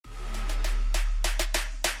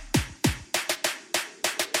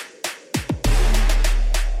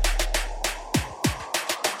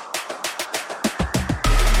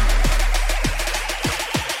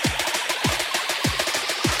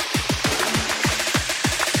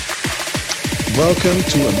Welcome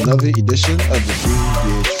to another edition of the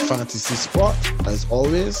Green Gauge Fantasy Spot. As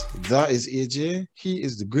always, that is AJ. He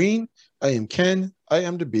is the green. I am Ken. I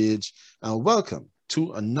am the beige. And welcome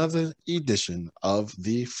to another edition of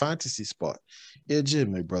the Fantasy Spot. AJ,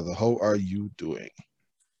 my brother, how are you doing?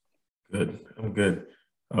 Good. I'm good.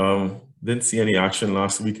 Didn't see any action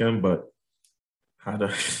last weekend, but had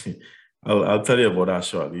a I'll tell you about that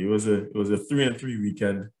shortly. It was a 3-3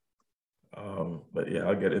 weekend. But yeah,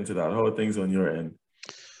 I'll get into that. How are things on your end?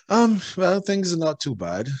 Well, things are not too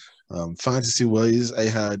bad. Fantasy wise, I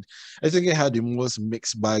think I had the most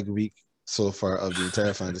mixed bag week so far of the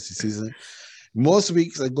entire fantasy season. Most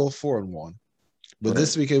weeks I go 4-1, but Right.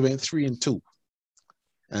 this week I went 3-2.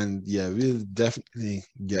 And yeah, we'll definitely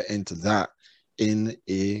get into that in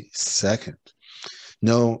a second.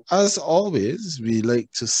 Now, as always, we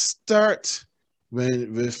like to start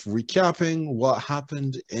with recapping what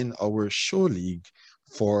happened in our show league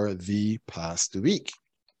for the past week.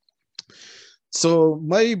 So,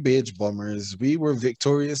 my Beige Bombers, we were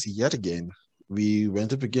victorious yet again. We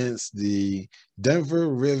went up against the Denver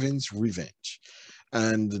Ravens Revenge,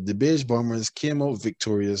 and the Beige Bombers came out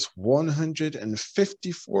victorious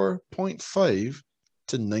 154.5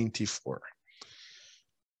 to 94.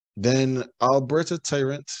 Then Alberta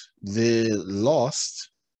Tyrant, they lost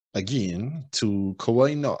again to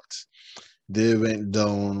Kauai Knot. They went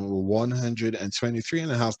down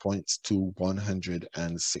 123.5 points to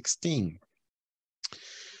 116.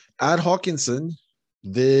 Ad Hawkinson,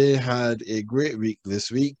 they had a great week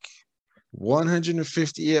this week,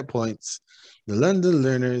 158 points. The London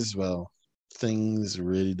Learners, well, things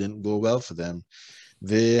really didn't go well for them.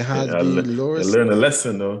 They had the They lowest. learned a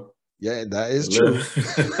lesson though. Yeah, that They is learn.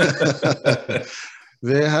 true.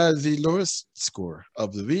 They had the lowest score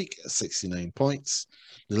of the week, 69 points.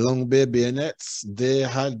 The Long Bay Bayonets, they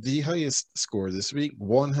had the highest score this week,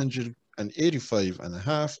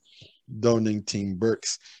 185.5. Downing Team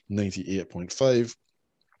Burks, 98.5.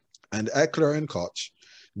 And Eckler and Koch,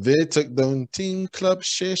 they took down Team Club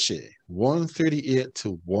Sheshe, 138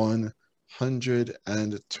 to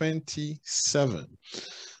 127.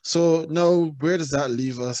 So now, where does that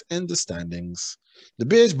leave us in the standings? The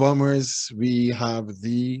Beige Bombers, we have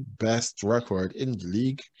the best record in the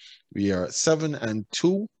league. We are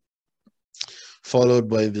 7-2, followed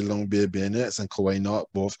by the Long Bay Bayonets and Kauai Knot,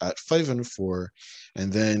 both at 5-4.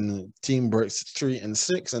 And then Team Burks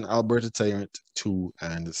 3-6 and Alberta Tyrant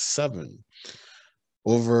 2-7.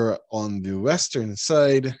 Over on the western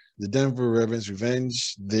side, the Denver Ravens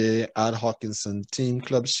Revenge, the Ad Hawkinson, Team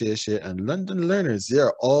Club Sheshe, and London Learners, they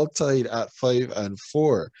are all tied at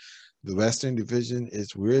 5-4. The Western Division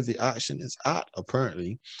is where the action is at,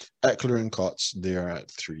 apparently. Eckler and Koch, they are at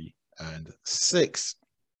 3-6.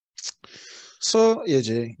 So,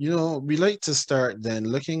 AJ, we like to start then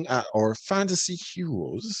looking at our fantasy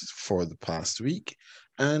heroes for the past week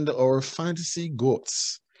and our fantasy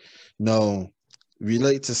goats. Now, we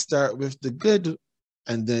like to start with the good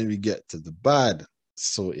and then we get to the bad.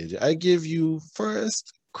 So, AJ, I give you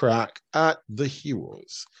first crack at the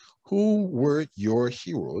heroes. Who were your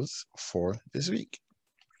heroes for this week?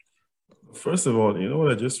 First of all, you know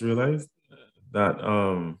what I just realized? That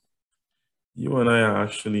you and I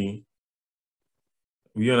actually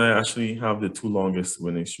have the two longest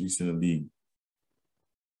winning streaks in the league.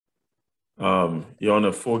 You're on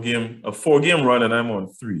a four-game run, and I'm on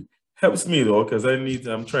 3. Helps me though, because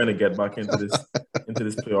I'm trying to get back into this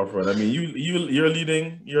playoff run. I mean, you're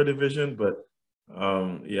leading your division, but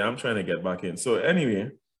yeah, I'm trying to get back in. So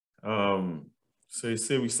anyway, so you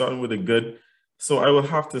say we starting with a good. So I will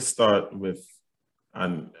have to start with,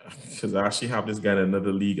 and because I actually have this guy in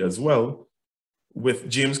another league as well, with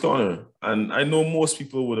James Conner. And I know most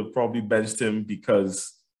people would have probably benched him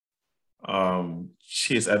because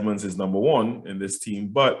Chase Edmonds is number 1 in this team.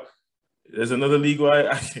 But there's another league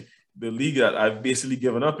where the league that I've basically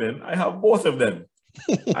given up in, I have both of them.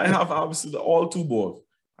 I have absolutely all 2 both.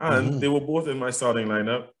 And they were both in my starting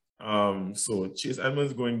lineup. So Chase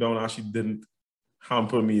Edmonds going down actually didn't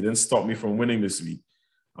hamper me, didn't stop me from winning this week.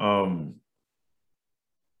 So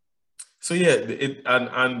yeah,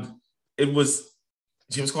 it was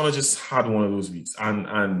James Conner just had one of those weeks,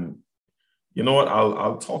 and you know what?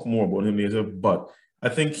 I'll talk more about him later, but I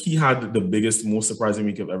think he had the biggest, most surprising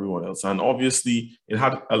week of everyone else, and obviously it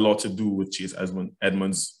had a lot to do with Chase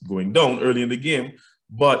Edmonds going down early in the game,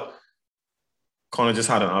 but Conner just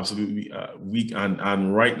had an absolute week,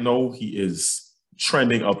 and right now he is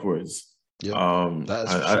trending upwards. Yeah, that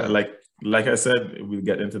is for sure. Like I said, we'll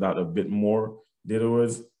get into that a bit more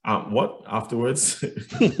afterwards.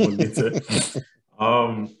 Later.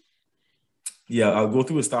 Yeah, I'll go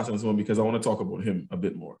through his stats and so on because I want to talk about him a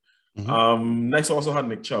bit more. Next, I also had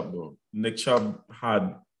Nick Chubb, though. Nick Chubb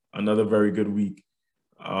had another very good week.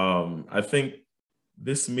 I think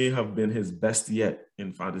this may have been his best yet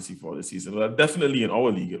in fantasy for the season. Well, definitely in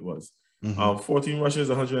our league, it was. 14 rushes,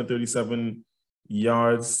 137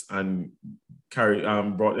 yards, and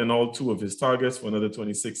brought in all 2 of his targets for another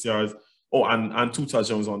 26 yards. Oh, and 2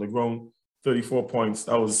 touchdowns on the ground, 34 points.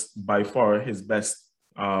 That was by far his best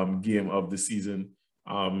game of the season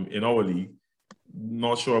in our league.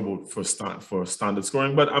 Not sure about for standard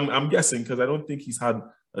scoring, but I'm guessing because I don't think he's had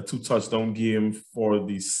a 2 touchdown game for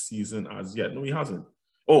the season as yet. No, he hasn't.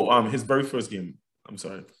 Oh, his very first game. I'm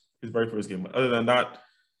sorry, his very first game. Other than that,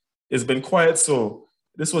 it's been quiet. So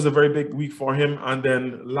this was a very big week for him. And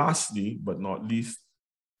then lastly, but not least,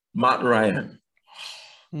 Matt Ryan.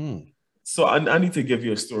 So I need to give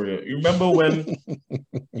you a story. You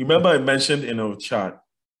remember I mentioned in our chat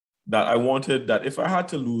that I wanted that if I had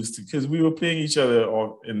to lose, because we were playing each other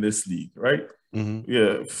in this league, right?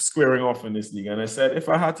 Yeah, squaring off in this league. And I said, if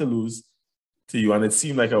I had to lose to you, and it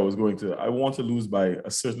seemed like I was going to, I want to lose by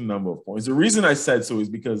a certain number of points. The reason I said so is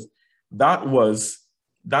because points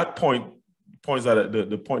that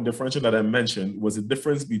the point differential that I mentioned was the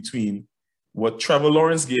difference between what Trevor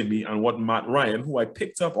Lawrence gave me and what Matt Ryan, who I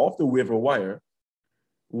picked up off the waiver wire,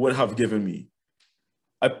 would have given me.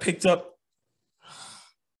 I picked up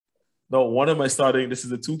one of my starting, this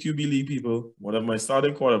is a 2 QB league, people. One of my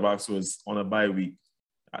starting quarterbacks was on a bye week.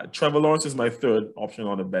 Trevor Lawrence is my 3rd option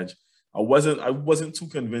on the bench. I wasn't too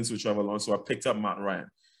convinced with Trevor Lawrence, so I picked up Matt Ryan.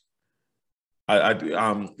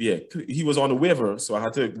 He was on the waiver, so I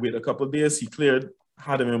had to wait a couple of days. He cleared,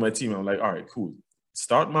 had him in my team. I'm like, all right, cool.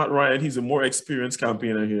 Start Matt Ryan. He's a more experienced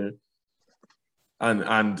campaigner here.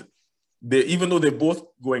 And even though they're both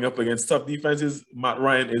going up against tough defenses, Matt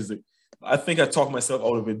Ryan is I think I talked myself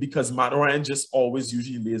out of it because Matt Ryan just always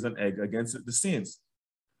usually lays an egg against the Saints.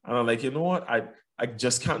 And I'm like, you know what? I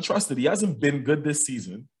just can't trust it. He hasn't been good this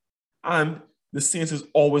season. And the Saints is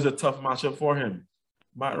always a tough matchup for him.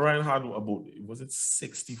 Matt Ryan had about, was it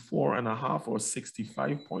 64 and a half or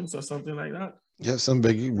 65 points or something like that? Yeah, some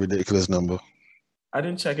big, ridiculous number. I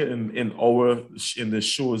didn't check it in the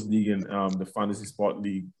shows league, in the fantasy sport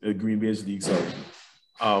league, Green Bay's league. So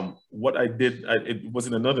what I did, it was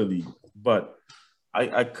in another league, but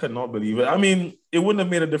I could not believe it. I mean, it wouldn't have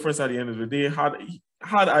made a difference at the end of the day.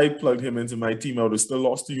 Had I plugged him into my team, I would have still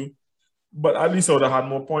lost to you. But at least I would have had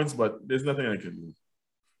more points, but there's nothing I can do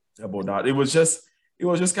about that. It was just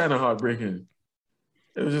kind of heartbreaking.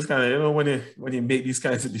 It was just kind of, when you make these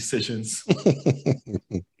kinds of decisions.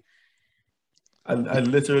 I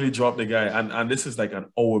literally dropped the guy, and this is like an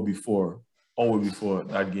hour before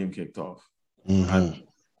that game kicked off. And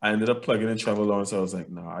I ended up plugging in Trevor Lawrence. I was like,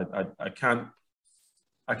 no, I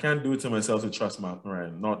can't do it to myself to trust Matt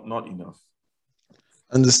Ryan. Not enough.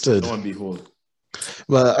 Understood. Lo and behold.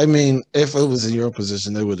 Well, I mean, if I was in your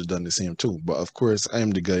position, I would have done the same too. But of course, I am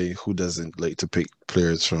the guy who doesn't like to pick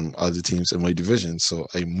players from other teams in my division. So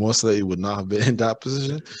I most likely would not have been in that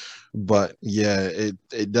position. But yeah,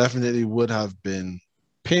 it definitely would have been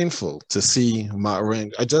painful to see Matt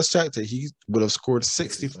Ryan. I just checked it. He would have scored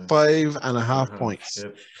 65 and a half points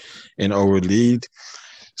in our lead.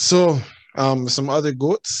 So some other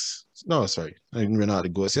GOATs. No, sorry. We're not the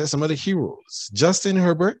GOATs. Yeah, some other heroes. Justin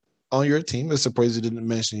Herbert on your team. I'm surprised you didn't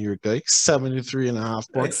mention your guy. 73 and a half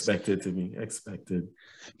points. Expected.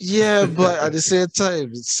 Yeah, but at the same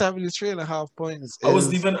time, 73 and a half points. I was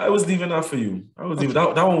leaving that for you.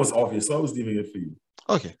 That one was obvious, so I was leaving it for you.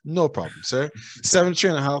 Okay, no problem, sir.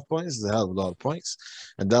 73 and a half points is a hell of a lot of points.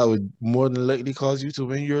 And that would more than likely cause you to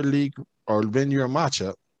win your league or win your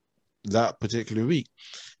matchup that particular week.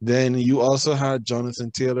 Then you also had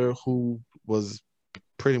Jonathan Taylor, who was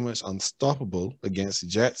pretty much unstoppable against the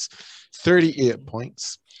Jets, 38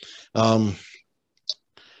 points.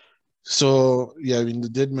 So, yeah, I mean, they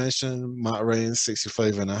did mention Matt Ryan,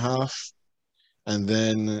 65 and a half. And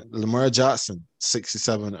then Lamar Jackson,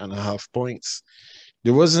 67 and a half points.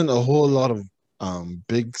 There wasn't a whole lot of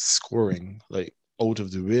big scoring, like out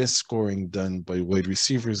of the way scoring done by wide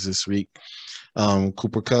receivers this week.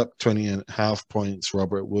 Cooper Kupp, 20 and a half points.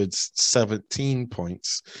 Robert Woods, 17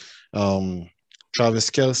 points. Travis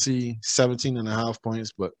Kelce, 17 and a half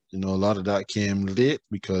points, but, a lot of that came late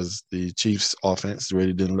because the Chiefs' offense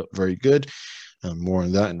really didn't look very good. More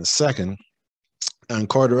on that in a second. And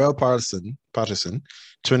Cordarrelle Patterson,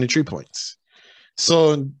 23 points.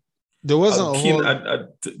 So there wasn't a whole...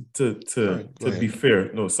 To be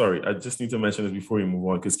fair, no, sorry. I just need to mention this before you move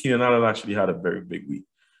on, because Keenan Allen actually had a very big week.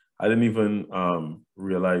 I didn't even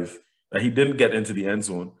realize that he didn't get into the end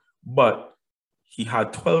zone, but he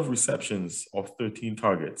had 12 receptions of 13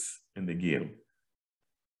 targets in the game.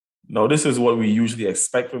 Now, this is what we usually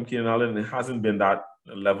expect from Keenan Allen. It hasn't been that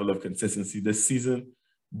level of consistency this season,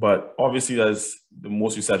 but obviously that's the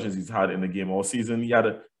most receptions he's had in the game all season. He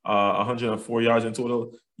had 104 yards in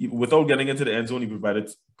total. Without getting into the end zone, he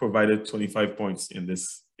provided 25 points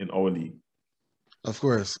in our league. Of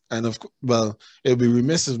course. And well, it would be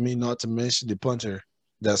remiss of me not to mention the punter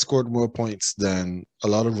that scored more points than a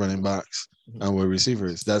lot of running backs and wide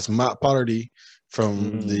receivers. That's Matt Pollardy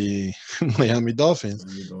from the Miami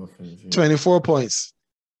Dolphins. 24 points.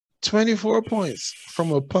 24 points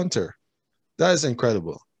from a punter. That is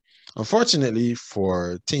incredible. Unfortunately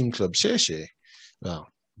for Team Club Sheshe, well,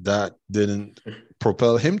 that didn't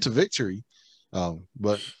propel him to victory.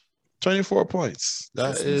 But 24 points.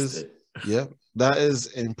 That is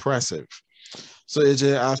impressive. So,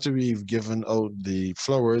 AJ, after we've given out the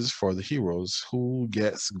flowers for the heroes, who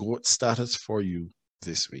gets GOAT status for you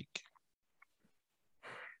this week?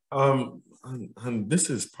 And this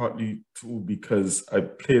is partly too because I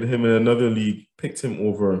played him in another league, picked him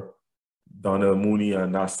over Donnell Mooney,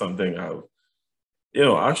 and that's something I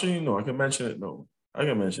can mention it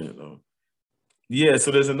now. Yeah,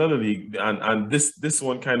 so there's another league, and this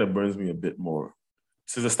one kind of burns me a bit more.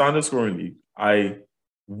 This is a standard scoring league. I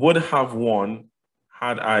would have won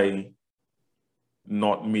had I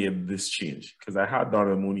not made this change because I had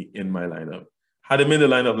Donnell Mooney in my lineup. Had him in the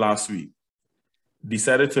lineup last week.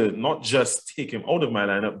 Decided to not just take him out of my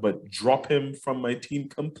lineup, but drop him from my team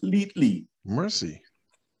completely. Mercy.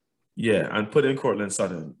 Yeah, and put in Cortland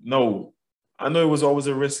Sutton. No, I know it was always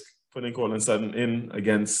a risk putting Cortland Sutton in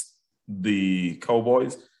against the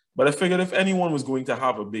Cowboys, but I figured if anyone was going to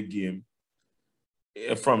have a big game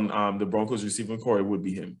from the Broncos receiving core, it would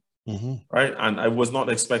be him. Right? And I was not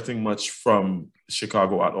expecting much from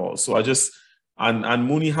Chicago at all. So and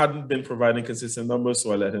Mooney hadn't been providing consistent numbers,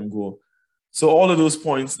 so I let him go. So all of those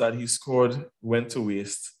points that he scored went to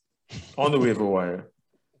waste on the waiver wire.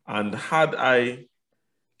 And had I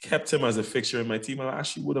kept him as a fixture in my team, I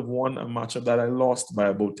actually would have won a matchup that I lost by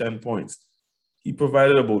about 10 points. He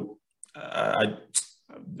provided about,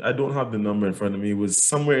 I don't have the number in front of me, it was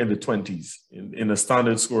somewhere in the 20s in a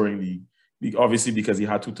standard scoring league. Obviously, because he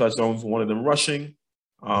had 2 touchdowns, one of them rushing,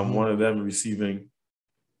 one of them receiving.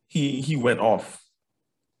 He went off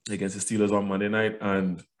against the Steelers on Monday night,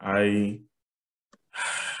 and I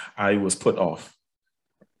was put off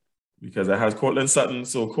because I had Cortland Sutton.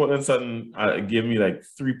 So Cortland Sutton gave me like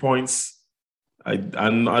 3 points. I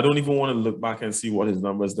don't even want to look back and see what his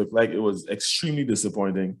numbers look like. It was extremely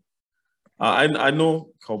disappointing. I know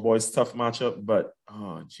Cowboys tough matchup, but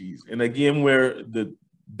in a game where the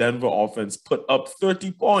Denver offense put up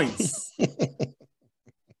 30 points,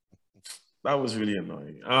 that was really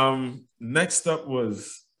annoying. Next up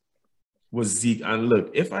was Zeke. And look,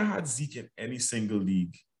 if I had Zeke in any single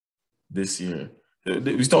league this year,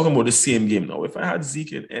 we're talking about the same game now. If I had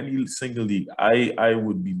Zeke in any single league, I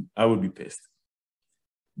would be pissed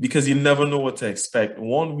because you never know what to expect.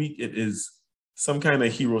 1 week it is some kind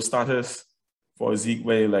of hero status for Zeke,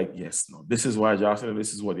 where you're like, yes, no, this is why Johnson,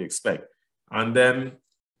 this is what you expect, and then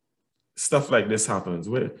stuff like this happens.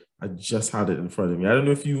 Where I just had it in front of me. I don't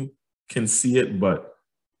know if you can see it, but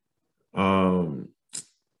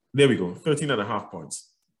there we go. 13.5 points.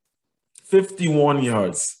 51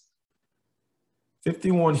 yards.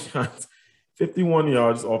 51 yards. 51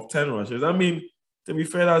 yards off 10 rushes. I mean, to be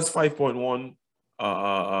fair, that's 5.1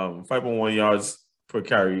 yards per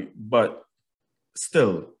carry, but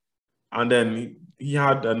still. And then he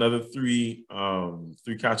had another three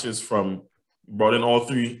catches brought in all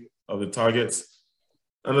 3 of the targets.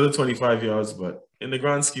 Another 25 yards, but in the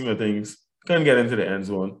grand scheme of things, couldn't get into the end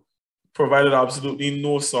zone. Provided absolutely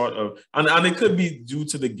no sort of, and it could be due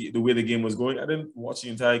to the way the game was going. I didn't watch the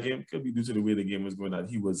entire game. It could be due to the way the game was going that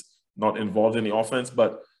he was not involved in the offense.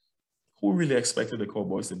 But who really expected the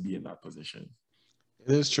Cowboys to be in that position?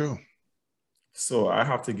 It is true. So I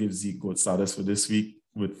have to give Zeke GOAT status for this week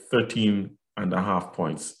with 13.5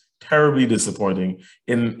 points. Terribly disappointing.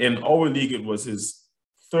 In our league, it was his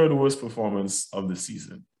 3rd worst performance of the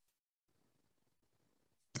season.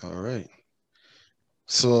 All right.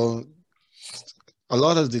 So a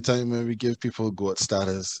lot of the time when we give people GOAT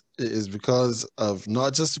status, it is because of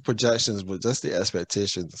not just the projections, but just the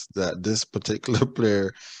expectations that this particular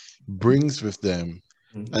player brings with them,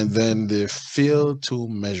 and then they fail to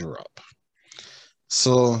measure up.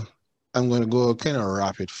 So I'm going to go kind of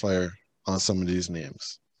rapid fire on some of these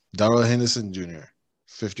names. Darrell Henderson Jr.,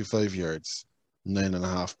 55 yards,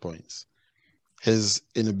 9.5 points. His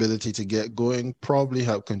inability to get going probably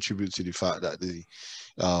helped contribute to the fact that the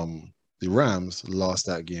Rams lost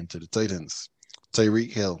that game to the Titans.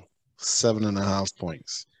 Tyreek Hill, 7.5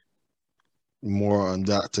 points. More on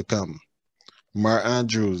that to come. Mark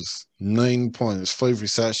Andrews, 9 points, 5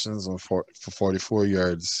 receptions for 44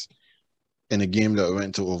 yards in a game that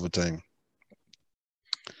went to overtime.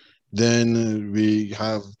 Then we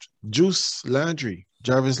have Jarvis Landry,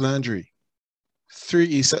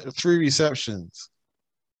 three receptions,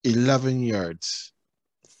 11 yards,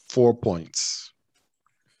 4 points.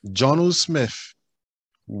 Jonnu Smith,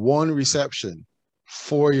 1 reception,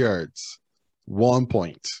 4 yards, 1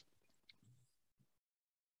 point.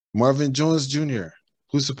 Marvin Jones Jr.,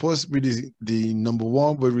 who's supposed to be the number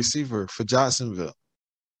 1 wide receiver for Jacksonville,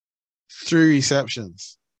 3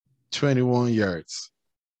 receptions, 21 yards,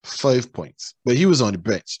 5 points. But he was on the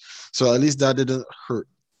bench, so at least that didn't hurt,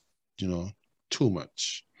 too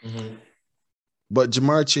much. Mm-hmm. But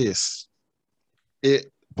Jamar Chase,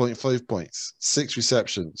 8.5 points, 6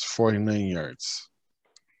 receptions, 49 yards.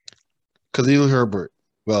 Khalil Herbert,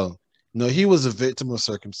 well, no, he was a victim of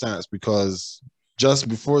circumstance because just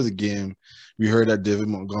before the game, we heard that David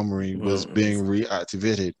Montgomery was being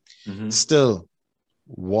reactivated. Mm-hmm. Still,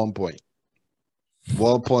 1 point.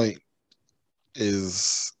 1 point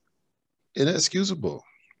is inexcusable.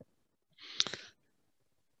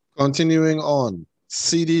 Continuing on,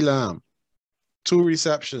 CeeDee Lamb, 2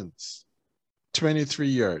 receptions, 23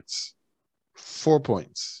 yards, 4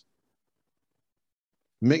 points.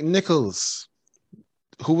 McNichols,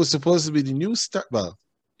 who was supposed to be the new start, well,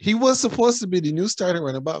 he was supposed to be the new starting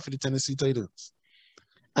running back for the Tennessee Titans.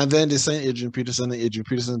 And then they signed Adrian Peterson, and Adrian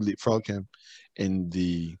Peterson leapfrogged him in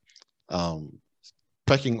the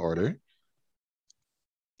pecking order.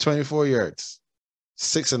 24 yards,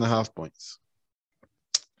 6.5 points.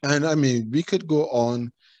 And I mean, we could go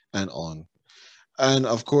on and on. And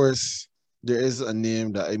of course, there is a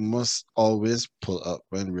name that I must always pull up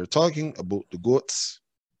when we're talking about the GOATs.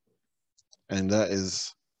 And that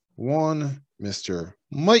is one Mr.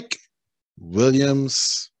 Mike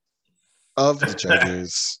Williams of the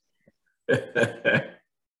Chargers.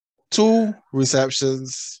 2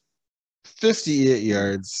 receptions, 58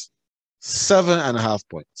 yards, 7.5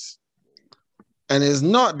 points. And it's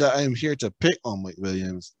not that I'm here to pick on Mike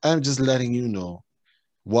Williams. I'm just letting you know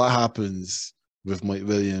what happens with Mike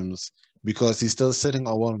Williams because he's still sitting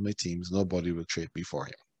on one of my teams. Nobody will trade me for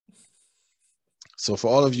him. So for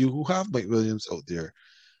all of you who have Mike Williams out there,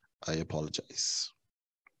 I apologize.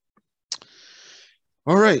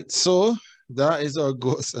 All right, so that is our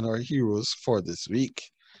GOATs and our heroes for this week.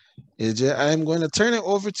 AJ, I'm going to turn it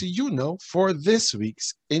over to you now for this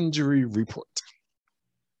week's injury report.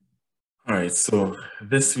 All right, so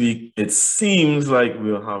this week it seems like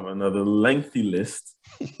we'll have another lengthy list.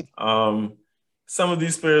 Some of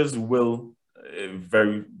these players will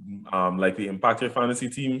very likely impact your fantasy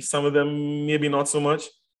team. Some of them maybe not so much.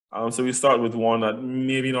 So we start with one that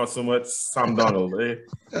maybe not so much, Sam Darnold.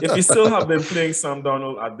 If you still have been playing Sam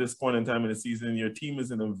Darnold at this point in time in the season, your team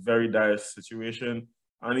is in a very dire situation,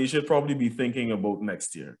 and you should probably be thinking about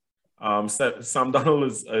next year. Sam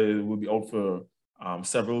Darnold will be out for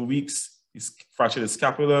several weeks. He's fractured his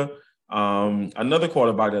scapula. Another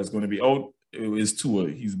quarterback that's going to be out is Tua.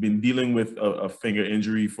 He's been dealing with a finger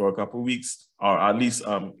injury for a couple of weeks, or at least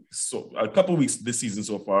a couple of weeks this season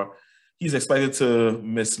so far. He's expected to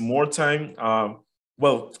miss more time.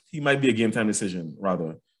 Well, he might be a game time decision,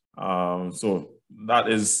 rather. So that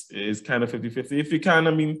is kind of 50-50. If you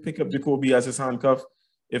can, pick up Jacoby as his handcuff,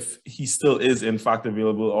 if he still is, in fact,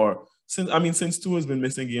 available. Or since Tua has been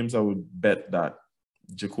missing games, I would bet that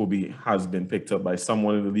Jacoby has been picked up by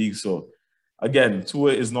someone in the league. So, again,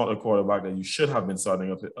 Tua is not a quarterback that you should have been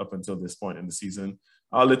starting up until this point in the season.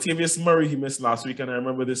 Latavius Murray, he missed last week, and I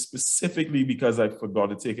remember this specifically because I forgot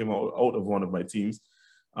to take him out of one of my teams.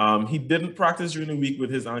 He didn't practice during the week with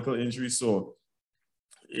his ankle injury, so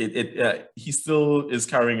he still is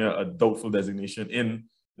carrying a doubtful designation in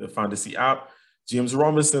the fantasy app. James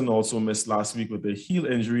Robinson also missed last week with a heel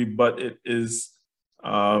injury, but it is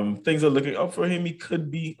things are looking up for him. He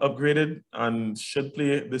could be upgraded and should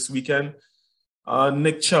play this weekend.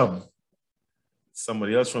 Nick Chubb,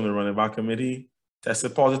 somebody else from the running back committee,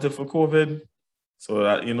 tested positive for COVID. So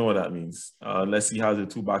that, you know what that means. Unless he has a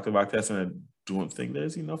 2 back-to-back tests, and I don't think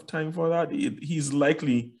there's enough time for that. He's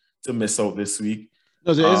likely to miss out this week.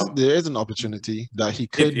 No, there is an opportunity that he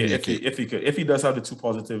could make it. If he does have the 2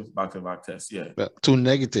 positive back-to-back tests, yeah. But 2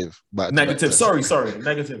 negative back-to-back tests. Sorry.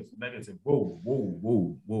 Negative.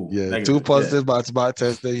 Whoa. Yeah, negative, 2 positive back-to-back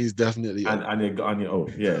tests, then he's definitely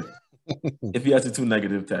yeah. If he has the 2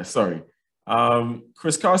 negative tests, sorry.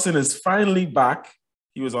 Chris Carson is finally back.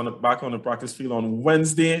 He was back on the practice field on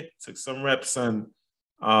Wednesday, took some reps, and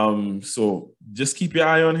so just keep your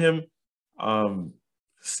eye on him.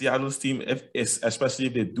 Seattle's team, especially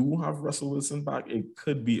if they do have Russell Wilson back, it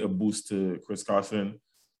could be a boost to Chris Carson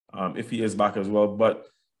if he is back as well. But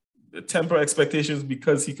temper expectations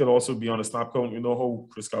because he could also be on a snap count. You know how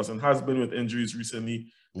Chris Carson has been with injuries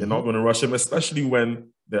recently. They're not going to rush him, especially when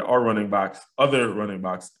there are other running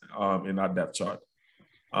backs in that depth chart.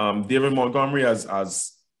 David Montgomery,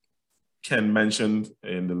 as Ken mentioned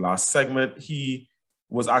in the last segment, he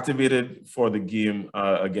was activated for the game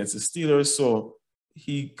against the Steelers, so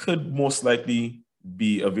he could most likely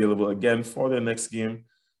be available again for the next game.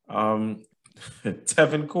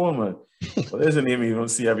 Tevin Coleman, well, there's a name you don't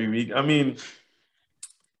see every week. I mean,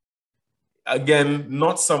 again,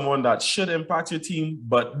 not someone that should impact your team,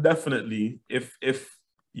 but definitely if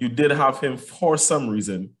you did have him for some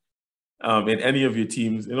reason in any of your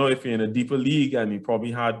teams, you know, if you're in a deeper league and you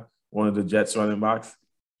probably had one of the Jets running backs,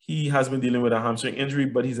 he has been dealing with a hamstring injury,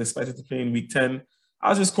 but he's expected to play in week 10,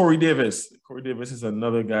 as is Corey Davis. Corey Davis is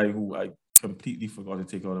another guy who I completely forgot to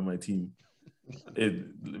take out of my team.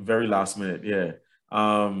 Very last minute, yeah.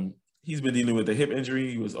 He's been dealing with a hip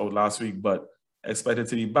injury. He was out last week, but expected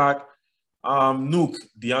to be back. Nuke,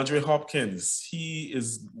 DeAndre Hopkins, he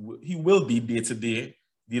will be day-to-day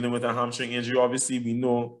dealing with a hamstring injury. Obviously, we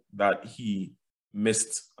know that he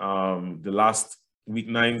missed the last week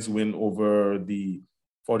 9's win over the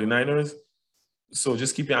 49ers. So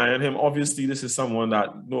just keep your eye on him. Obviously, this is someone that,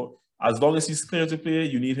 you know, as long as he's clear to play,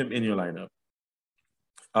 you need him in your lineup.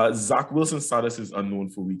 Zach Wilson's status is unknown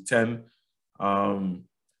for week 10. And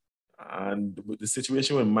with the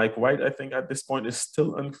situation with Mike White, I think at this point is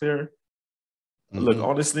still unclear. Look,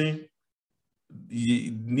 honestly,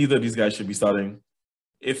 neither of these guys should be starting.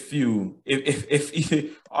 If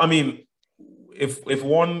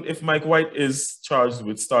Mike White is charged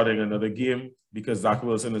with starting another game because Zach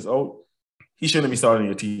Wilson is out, he shouldn't be starting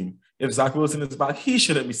your team. If Zach Wilson is back, he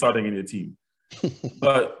shouldn't be starting in your team.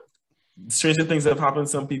 But stranger things have happened.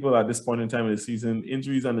 Some people at this point in time of the season,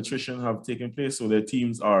 injuries and attrition have taken place, so their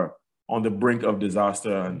teams are on the brink of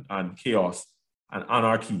disaster and chaos and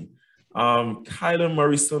anarchy. Kyler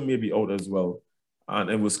Murray still may be out as well. And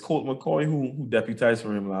it was Colt McCoy who deputized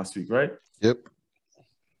for him last week, right? Yep.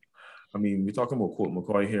 I mean, we're talking about Colt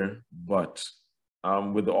McCoy here, but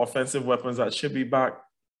with the offensive weapons that should be back,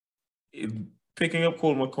 picking up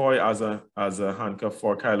Colt McCoy as a handcuff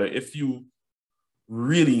for Kyler, if you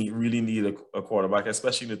really, really need a quarterback,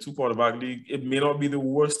 especially in the 2-quarterback league, it may not be the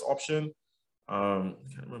worst option. I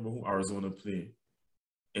can't remember who Arizona played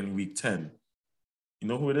in week 10. You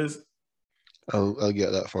know who it is? I'll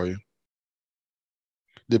get that for you.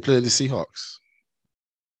 They play the Seahawks.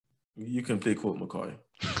 You can play Colt McCoy.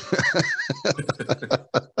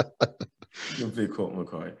 You can play Colt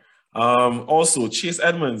McCoy. Also, Chase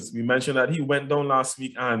Edmonds, we mentioned that he went down last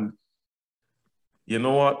week, and you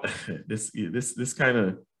know what? This kind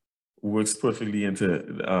of works perfectly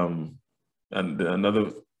into and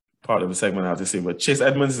another part of the segment I have to say. But Chase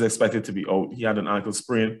Edmonds is expected to be out. He had an ankle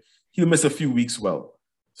sprain. He'll miss a few weeks. Well,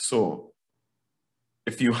 so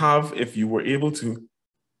if you were able to,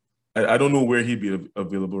 I don't know where he'd be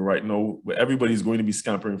available right now. Where everybody's going to be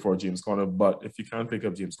scampering for James Conner, but if you can't pick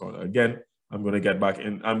up James Conner again, I'm going to get back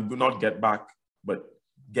in. I'm not get back, but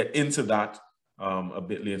get into that a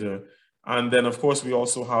bit later. And then, of course, we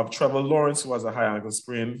also have Trevor Lawrence, who has a high ankle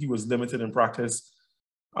sprain. He was limited in practice.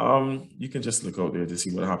 You can just look out there to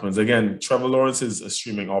see what happens. Again, Trevor Lawrence is a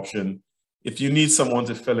streaming option. If you need someone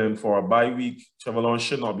to fill in for a bye week, Trevor Lawrence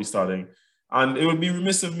should not be starting. And it would be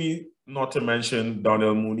remiss of me not to mention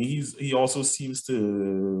Darnell Mooney. He also seems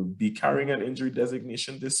to be carrying an injury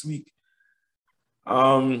designation this week.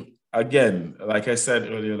 Again, like I said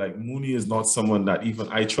earlier, like Mooney is not someone that even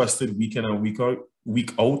I trusted week in and week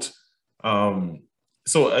out.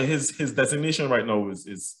 So his designation right now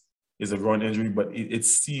is a groin injury, but it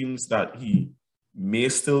seems that he may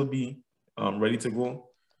still be ready to go.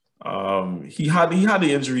 He had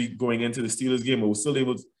the injury going into the Steelers game, but was still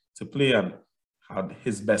able to play and had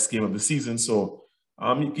his best game of the season. So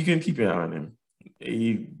you can keep your eye on him.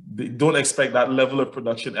 Don't expect that level of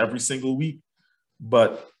production every single week,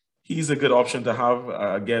 but he's a good option to have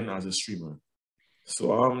again as a streamer.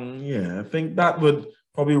 So yeah, I think that would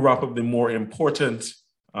probably wrap up the more important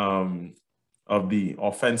of the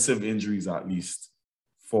offensive injuries, at least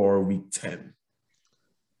for week 10.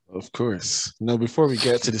 Of course. Now, before we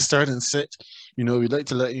get to the starting set, we'd like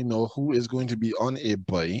to let you know who is going to be on a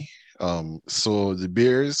bye. So the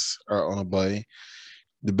Bears are on a bye.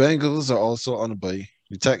 The Bengals are also on a bye.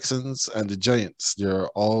 The Texans and the Giants, they're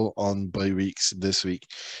all on bye weeks this week.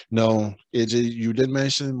 Now, AJ, you did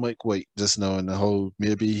mention Mike White just now and how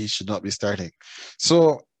maybe he should not be starting.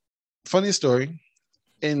 So, funny story.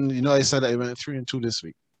 And I said I went 3-2 this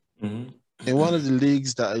week. Mhm. In one of the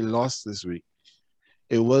leagues that I lost this week,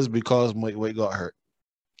 it was because Mike White got hurt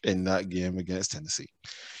in that game against Tennessee.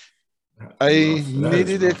 That is I rough. That is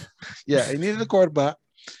needed it. rough. Yeah, I needed a quarterback,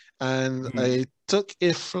 and Mhm. I took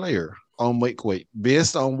a flyer on Mike White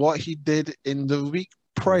based on what he did in the week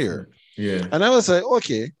prior. Before. Yeah. And I was like,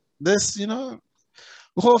 okay, this,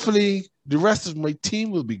 hopefully the rest of my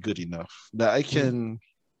team will be good enough that I Mhm. can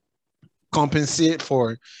compensate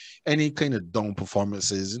for any kind of down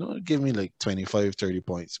performances, give me like 25, 30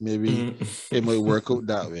 points. Maybe Mhm. it might work out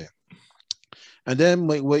that way. And then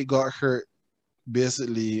Mike White got hurt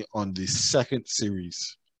basically on the second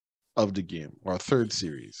series of the game or third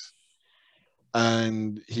series.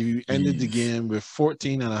 And he ended the Jeez. game with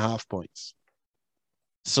 14 and a half points.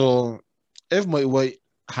 So if Mike White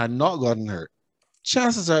had not gotten hurt,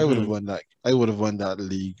 chances are I would have Mhm. won that. I would have won that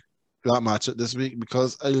league, that matchup this week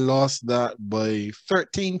because I lost that by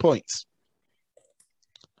 13 points.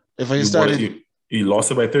 If I You won it. started, You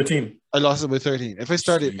lost it by 13. I lost it by 13. If I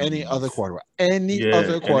started Jeez. any Yeah. other Any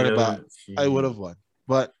quarterback, other I would team? have won.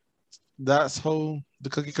 But that's how the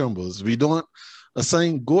cookie crumbles. We don't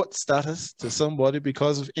assign GOAT status to somebody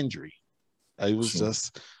because of injury. I was True.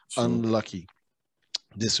 just True. unlucky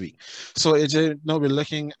this week. So, AJ, now we're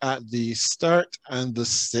looking at the start and the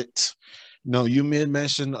sit. Now, you made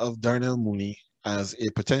mention of Darnell Mooney as a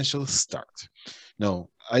potential start. Now,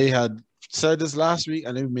 I had said this last week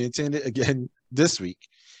and I maintained it again this week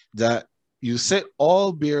that you sit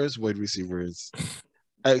all Bears wide receivers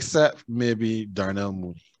except maybe Darnell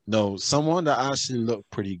Mooney. No, someone that actually looked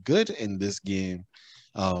pretty good in this game,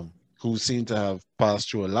 who seemed to have passed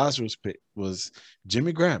through a Lazarus pit, was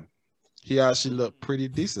Jimmy Graham. He actually looked pretty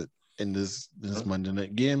decent in this Huh? Monday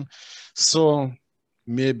night game. So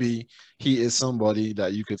maybe he is somebody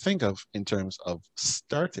that you could think of in terms of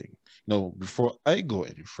starting. Now, before I go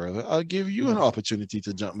any further, I'll give you an opportunity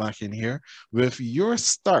to jump back in here with your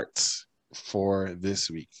starts for this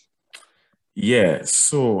week. Yeah,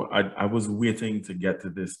 so I was waiting to get to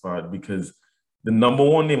this part because the number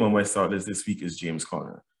one name on my start list this week is James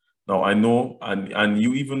Conner. Now I know, and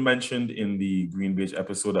you even mentioned in the Green Bay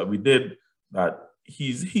episode that we did that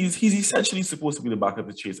he's essentially supposed to be the backup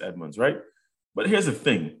to Chase Edmonds, right? But here's the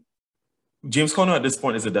thing: James Conner at this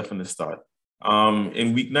point is a definite start.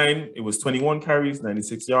 In week 9, it was 21 carries,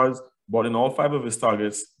 96 yards, brought in all 5 of his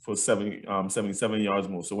targets for 77 yards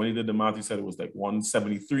more. So when he did the math, he said it was like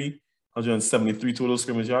 173 total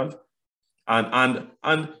scrimmage yards. And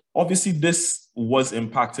obviously this was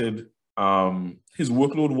impacted. His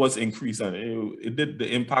workload was increased, and it did.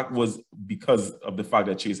 The impact was because of the fact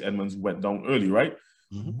that Chase Edmonds went down early, right?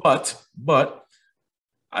 Mhm. But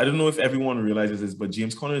I don't know if everyone realizes this, but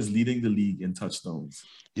James Conner is leading the league in touchdowns.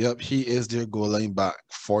 Yep, he is their goal line back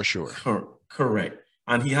for sure. Correct.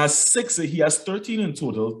 And he has 6, he has 13 in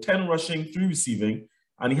total, 10 rushing, 3 receiving,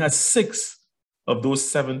 and he has 6 of those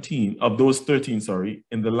 13, sorry,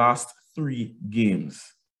 in the last 3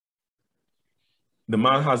 games. The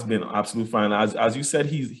man has been absolute fine. As you said,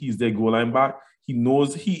 he's their goal line back. He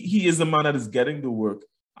knows he is the man that is getting the work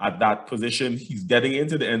at that position. He's getting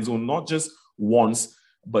into the end zone not just once,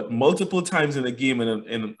 but multiple times in a game,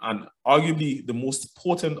 and arguably the most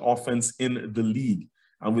potent offense in the league.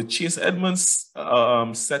 And with Chase Edmonds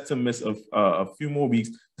set to miss a few more weeks,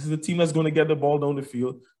 this is a team that's going to get the ball down the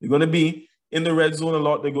field. They're going to be in the red zone a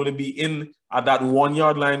lot. They're going to be in at that 1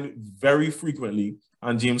 yard line very frequently.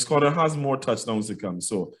 And James Conner has more touchdowns to come.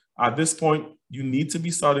 So at this point, you need to be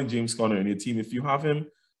starting James Conner in your team if you have him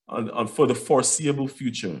for the foreseeable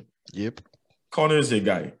future. Yep. Conner is your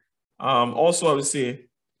guy. Also, I would say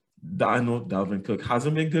that I know Dalvin Cook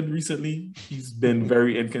hasn't been good recently. He's been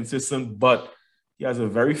very inconsistent, but he has a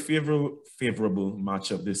very favorable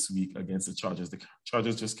matchup this week against the Chargers. The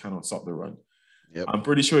Chargers just cannot stop the run. Yep. I'm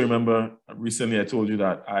pretty sure you remember recently I told you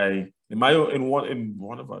that in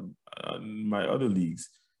one of my other leagues,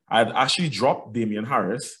 I had actually dropped Damian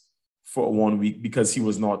Harris for 1 week because he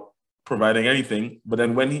was not providing anything. But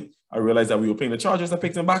then when I realized that we were playing the Chargers, I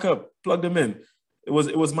picked him back up, plugged him in. It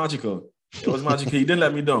was magical. It was magical. He didn't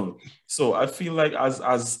let me down. So I feel like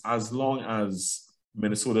as long as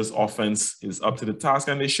Minnesota's offense is up to the task,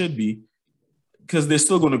 and they should be, because they're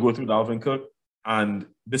still going to go through Dalvin Cook, and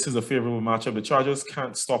this is a favorable matchup. The Chargers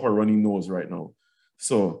can't stop a running nose right now.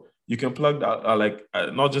 So you can plug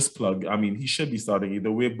that, not just plug. I mean, he should be starting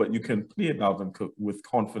either way, but you can play Dalvin Cook with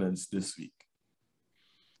confidence this week.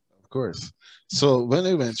 Of course. So when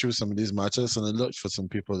I went through some of these matches and I looked for some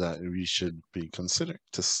people that we should be considering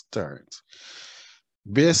to start,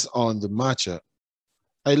 based on the matchup,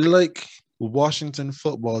 I like Washington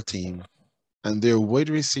football team and their wide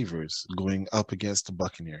receivers going up against the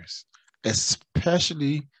Buccaneers,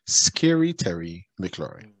 especially Scary Terry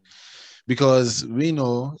McLaurin, because we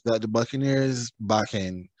know that the Buccaneers back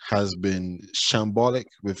end has been shambolic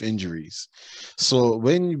with injuries. So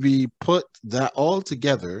when we put that all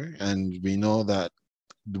together, and we know that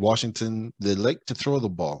Washington, they like to throw the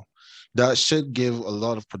ball. That should give a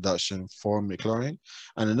lot of production for McLaurin.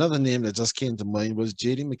 And another name that just came to mind was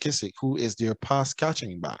JD McKissick, who is their pass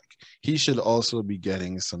catching back. He should also be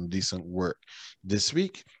getting some decent work this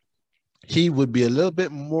week. He would be a little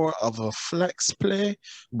bit more of a flex play,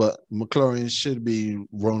 but McLaurin should be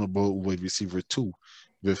vulnerable with receiver two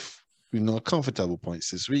with comfortable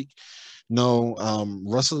points this week. Now,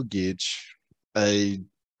 Russell Gage, I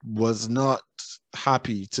was not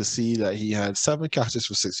happy to see that he had 7 catches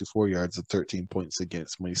for 64 yards and 13 points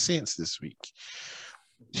against my Saints this week.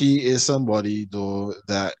 He is somebody, though,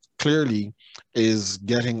 that clearly is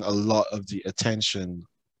getting a lot of the attention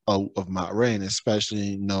out of Matt Ryan,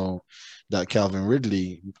 especially now that Calvin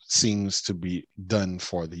Ridley seems to be done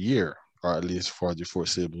for the year, or at least for the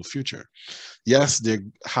foreseeable future. Yes, they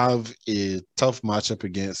have a tough matchup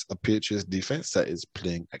against a Patriots defense that is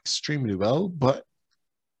playing extremely well, but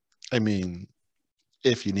I mean,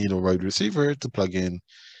 if you need a wide receiver to plug in,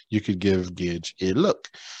 you could give Gage a look.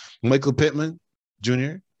 Michael Pittman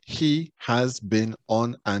Jr., he has been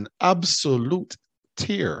on an absolute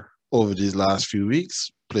tear over these last few weeks,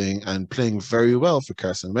 playing very well for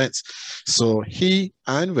Carson Wentz. So he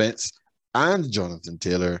and Wentz and Jonathan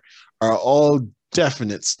Taylor are all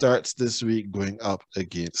definite starts this week going up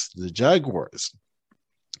against the Jaguars.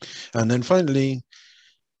 And then finally,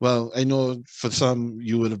 well, I know for some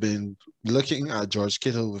you would have been looking at George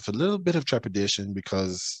Kittle with a little bit of trepidation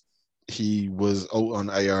because he was out on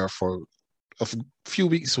IR for a few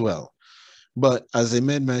weeks well. But as I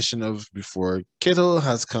made mention of before, Kittle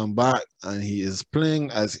has come back and he is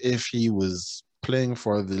playing as if he was playing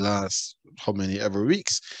for the last how many ever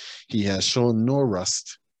weeks. He has shown no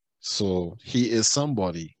rust. So he is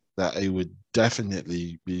somebody that I would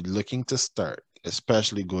definitely be looking to start,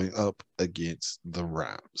 especially going up against the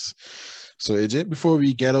Rams. So AJ, before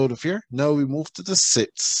we get out of here, now we move to the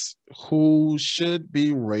sits. Who should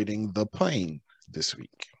be riding the plane this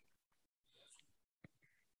week?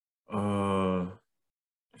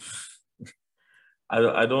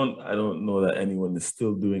 I don't know that anyone is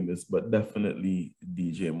still doing this, but definitely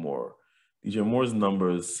DJ Moore. DJ Moore's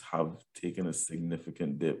numbers have taken a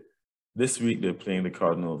significant dip. This week they're playing the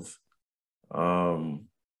Cardinals.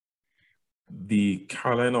 The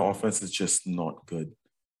Carolina offense is just not good.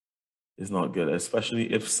 It's not good,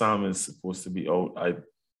 especially if Sam is supposed to be out.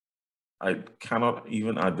 I cannot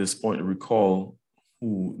even at this point recall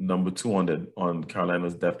who number 2 on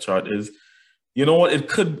Carolina's depth chart is. You know what? It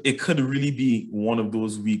could really be one of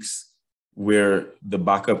those weeks where the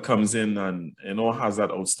backup comes in and has that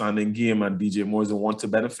outstanding game, and DJ Moore doesn't want to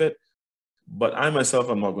benefit. But I myself,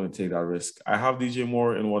 I'm not going to take that risk. I have DJ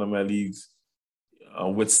Moore in one of my leagues.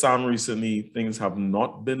 With Sam recently, things have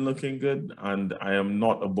not been looking good, and I am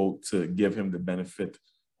not about to give him the benefit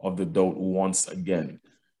of the doubt once again.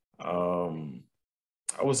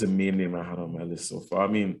 That was the main name I had on my list so far. I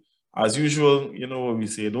mean, as usual, you know what we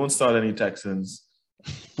say, don't start any Texans.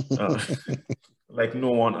 Like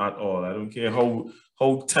no one at all. I don't care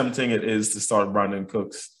how tempting it is to start Brandon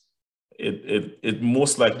Cooks. It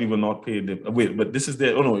most likely will not pay the wait, but this is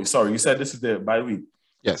their no, sorry, you said this is their bye week.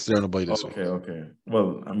 Yes, they're on a bye this week. Okay.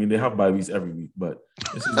 Well, I mean they have bye weeks every week, but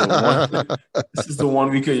this is the one this is the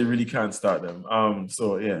 1 week you really can't start them.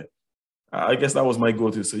 So yeah. I guess that was my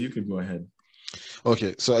go-to, so you could go ahead.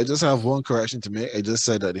 Okay, so I just have one correction to make. I just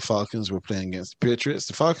said that the Falcons were playing against the Patriots.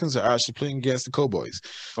 The Falcons are actually playing against the Cowboys.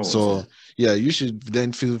 So, yeah, you should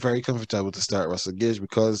then feel very comfortable to start Russell Gage,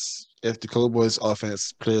 because if the Cowboys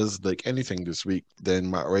offense plays like anything this week, then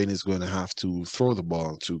Matt Ryan is going to have to throw the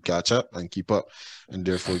ball to catch up and keep up. And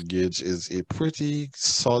therefore, Gage is a pretty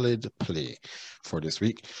solid play for this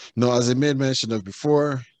week. Now, as I made mention of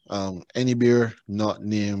before, any beer not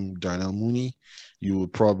named Darnell Mooney, you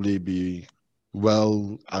would probably be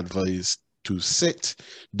well advised to sit.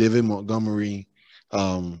 David Montgomery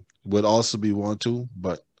would also be one too,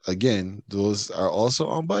 but again, those are also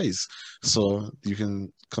on buys, so you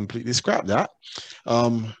can completely scrap that.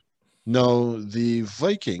 Now the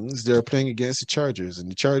Vikings, they're playing against the Chargers, and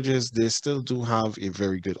the Chargers, they still do have a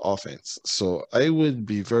very good offense. So I would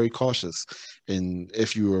be very cautious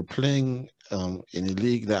if you were playing in a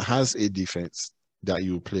league that has a defense, that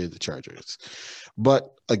you play the Chargers.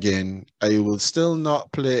 But again, I will still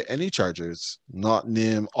not play any Chargers, not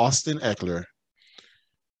name Austin Eckler,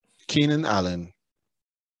 Keenan Allen,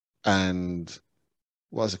 and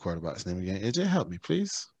What's the quarterback's name again? AJ, help me,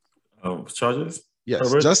 please. Chargers? Yes,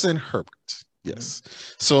 Herbert? Justin Herbert. Yes.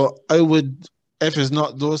 So I would, if it's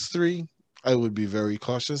not those three, I would be very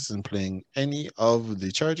cautious in playing any of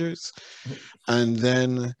the Chargers. And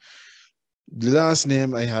then the last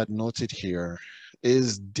name I had noted here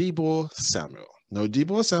is Deebo Samuel. Now,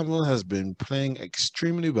 Deebo Samuel has been playing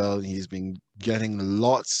extremely well. He's been getting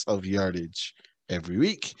lots of yardage every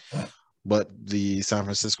week. But the San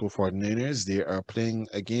Francisco 49ers, they are playing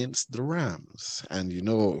against the Rams. And you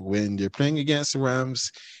know, when they're playing against the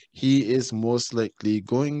Rams, he is most likely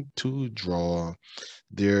going to draw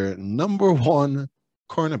their number one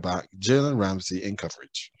cornerback, Jalen Ramsey, in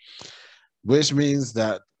coverage, which means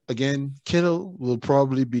that, again, Kittle will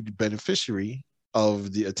probably be the beneficiary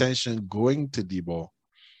of the attention going to Debo,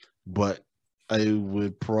 but I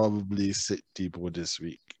would probably sit Debo this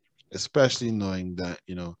week, especially knowing that,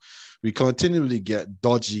 you know, we continually get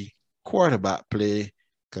dodgy quarterback play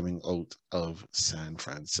coming out of San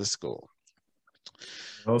Francisco.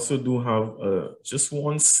 I also do have just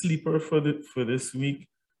one sleeper for this week.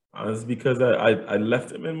 It's because I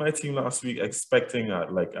left him in my team last week expecting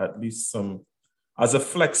at least some as a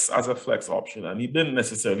flex option, and he didn't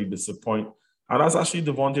necessarily disappoint. And that's actually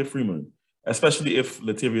Devontae Freeman, especially if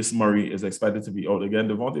Latavius Murray is expected to be out again.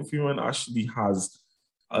 Devontae Freeman actually has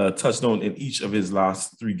a touchdown in each of his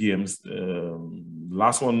last 3 games.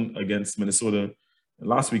 Last one against Minnesota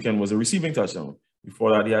last weekend was a receiving touchdown.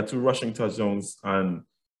 Before that, he had 2 rushing touchdowns, and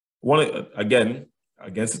one again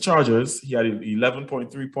against the Chargers, he had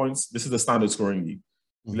 11.3 points. This is the standard scoring league.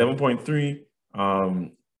 11.3,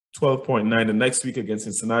 12.9 the next week against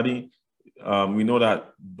Cincinnati. We know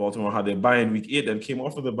that Baltimore had their bye in week 8 and came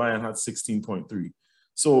off of the bye and had 16.3.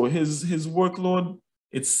 So his workload,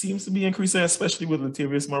 it seems to be increasing, especially with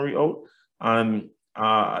Latavius Murray out. And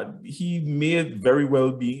he may very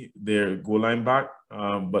well be their goal line back,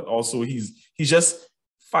 but also he's just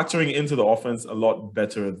factoring into the offense a lot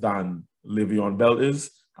better than Le'Veon Bell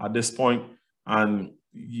is at this point. And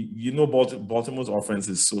you know Baltimore's offense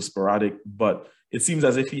is so sporadic, but it seems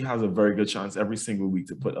as if he has a very good chance every single week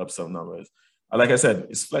to put up some numbers. Like I said,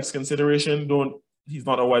 it's flex consideration. He's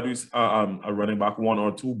not a a running back 1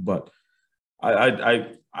 or 2, but I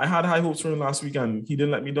had high hopes for him last week and he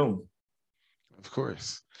didn't let me down. Of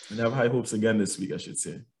course. And I have high hopes again this week, I should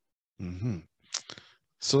say. Mm-hmm.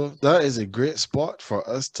 So that is a great spot for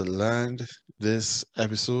us to land this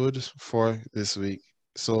episode for this week.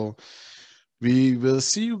 So we will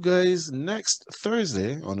see you guys next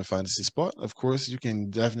Thursday on the Fantasy Spot. Of course, you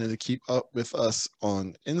can definitely keep up with us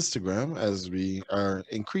on Instagram as we are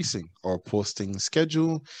increasing our posting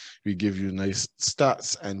schedule. We give you nice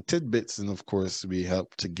stats and tidbits, and of course, we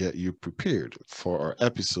help to get you prepared for our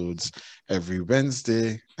episodes every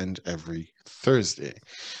Wednesday and every Thursday.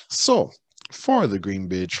 So, for the Green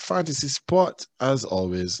Beige Fantasy Spot, as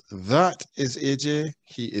always, that is AJ.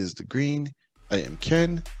 He is the Green. I am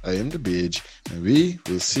Ken, I am the Beige, and we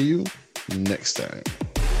will see you next time.